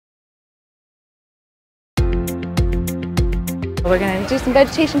We're going to do some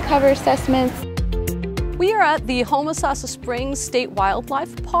vegetation cover assessments. We are at the Homosassa Springs State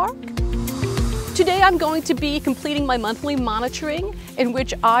Wildlife Park. Today I'm going to be completing my monthly monitoring in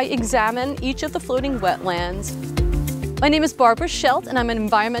which I examine each of the floating wetlands. My name is Barbara Schelt and I'm an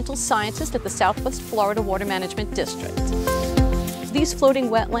environmental scientist at the Southwest Florida Water Management District. These floating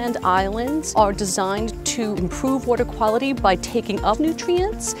wetland islands are designed to improve water quality by taking up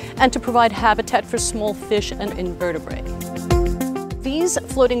nutrients and to provide habitat for small fish and invertebrates. These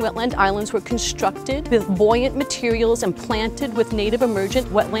floating wetland islands were constructed with buoyant materials and planted with native emergent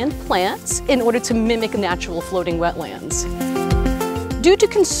wetland plants in order to mimic natural floating wetlands. Due to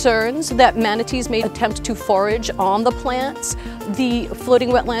concerns that manatees may attempt to forage on the plants, the floating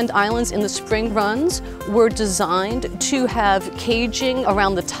wetland islands in the spring runs were designed to have caging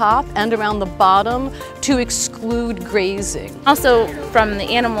around the top and around the bottom to exclude grazing. Also from the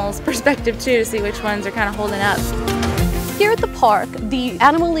animals' perspective too, to see which ones are kind of holding up. Here at the park, the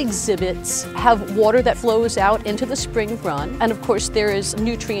animal exhibits have water that flows out into the spring run, and of course there is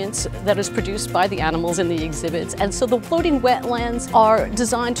nutrients that is produced by the animals in the exhibits, and so the floating wetlands are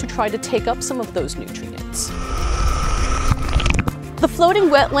designed to try to take up some of those nutrients. The floating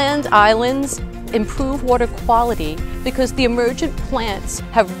wetland islands improve water quality because the emergent plants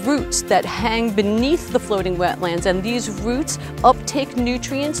have roots that hang beneath the floating wetlands, and these roots uptake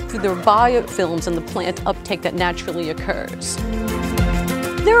nutrients through their biofilms and the plant uptake that naturally occurs.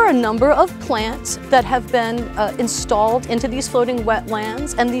 There are a number of plants that have been installed into these floating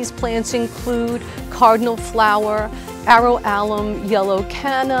wetlands, and these plants include cardinal flower, arrow alum, yellow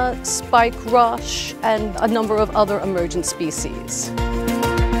canna, spike rush, and a number of other emergent species.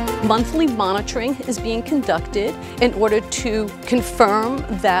 Monthly monitoring is being conducted in order to confirm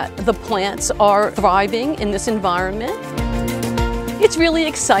that the plants are thriving in this environment. It's really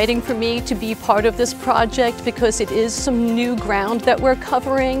exciting for me to be part of this project because it is some new ground that we're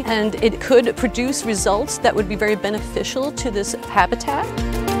covering, and it could produce results that would be very beneficial to this habitat.